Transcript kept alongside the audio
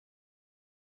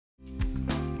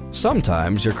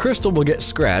Sometimes your crystal will get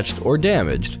scratched or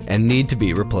damaged and need to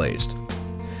be replaced.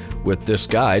 With this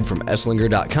guide from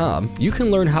Esslinger.com, you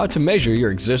can learn how to measure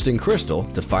your existing crystal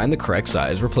to find the correct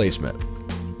size replacement.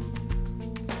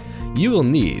 You will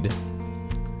need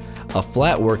a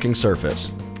flat working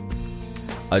surface,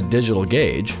 a digital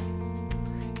gauge,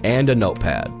 and a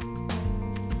notepad.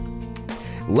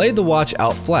 Lay the watch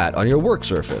out flat on your work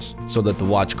surface so that the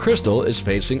watch crystal is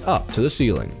facing up to the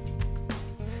ceiling.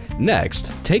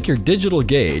 Next, take your digital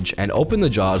gauge and open the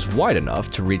jaws wide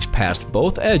enough to reach past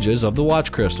both edges of the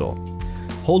watch crystal.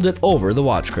 Hold it over the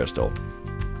watch crystal.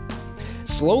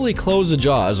 Slowly close the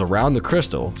jaws around the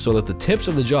crystal so that the tips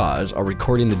of the jaws are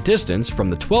recording the distance from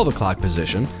the 12 o'clock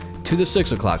position to the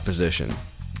 6 o'clock position.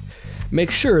 Make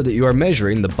sure that you are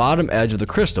measuring the bottom edge of the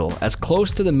crystal as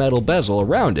close to the metal bezel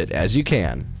around it as you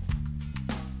can.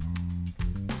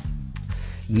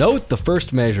 Note the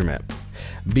first measurement.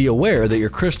 Be aware that your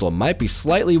crystal might be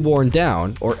slightly worn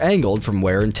down or angled from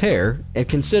wear and tear, and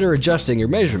consider adjusting your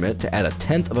measurement to add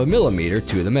 1/10 of a millimeter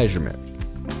to the measurement.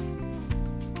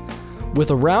 With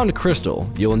a round crystal,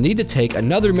 you will need to take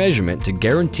another measurement to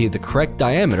guarantee the correct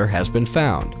diameter has been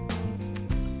found.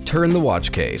 Turn the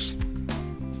watch case.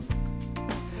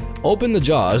 Open the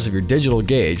jaws of your digital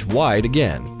gauge wide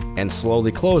again, and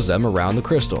slowly close them around the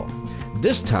crystal,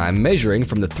 this time measuring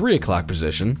from the 3 o'clock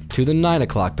position to the 9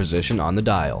 o'clock position on the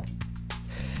dial.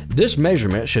 This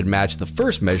measurement should match the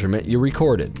first measurement you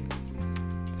recorded.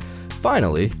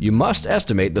 Finally, you must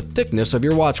estimate the thickness of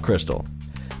your watch crystal.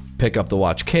 Pick up the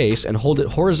watch case and hold it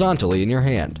horizontally in your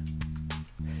hand.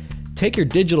 Take your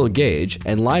digital gauge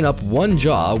and line up one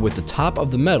jaw with the top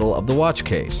of the metal of the watch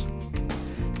case.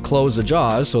 Close the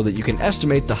jaws so that you can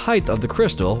estimate the height of the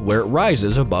crystal where it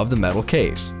rises above the metal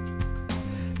case.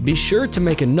 Be sure to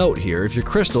make a note here if your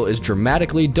crystal is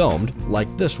dramatically domed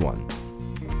like this one.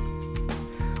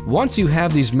 Once you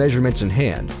have these measurements in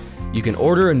hand, you can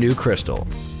order a new crystal.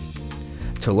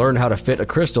 To learn how to fit a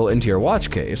crystal into your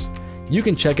watch case, you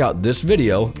can check out this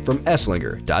video from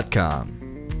Esslinger.com.